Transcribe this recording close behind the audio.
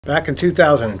Back in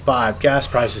 2005, gas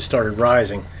prices started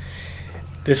rising.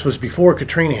 This was before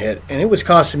Katrina hit, and it was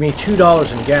costing me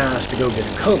 $2 in gas to go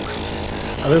get a Coke.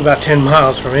 I live about 10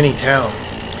 miles from any town.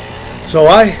 So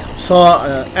I saw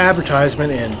an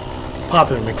advertisement in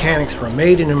Popular Mechanics for a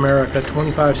Made in America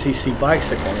 25cc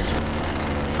bicycle engine.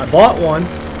 I bought one,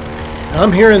 and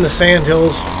I'm here in the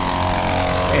Sandhills,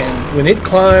 and when it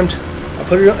climbed,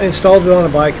 installed it on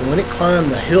a bike, and when it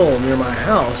climbed the hill near my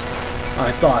house,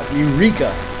 I thought,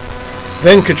 Eureka!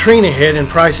 Then Katrina hit and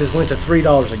prices went to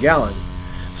 $3 a gallon.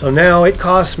 So now it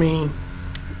costs me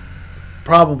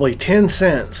probably 10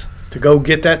 cents to go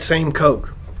get that same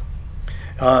Coke.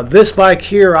 This bike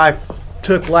here I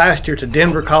took last year to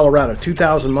Denver, Colorado,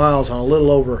 2,000 miles on a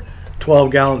little over 12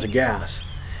 gallons of gas.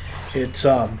 It's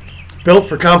built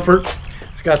for comfort.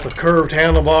 It's got the curved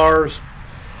handlebars.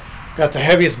 Got the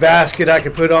heaviest basket I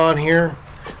could put on here.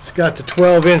 It's got the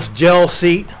 12-inch gel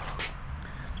seat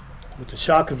with the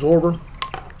shock absorber.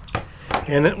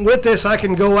 And with this, I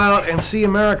can go out and see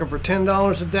America for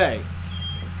 $10 a day.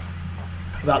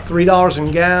 About $3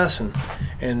 in gas,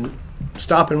 and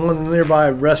stop in one of the nearby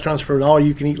restaurants for an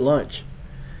all-you-can-eat lunch.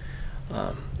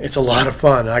 It's a lot of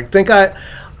fun. I think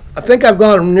I've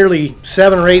gone nearly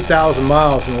 7,000 or 8,000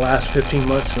 miles in the last 15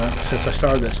 months since I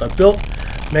started this. I've built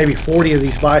maybe 40 of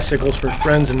these bicycles for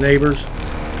friends and neighbors.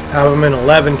 I have them in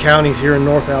 11 counties here in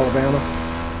North Alabama.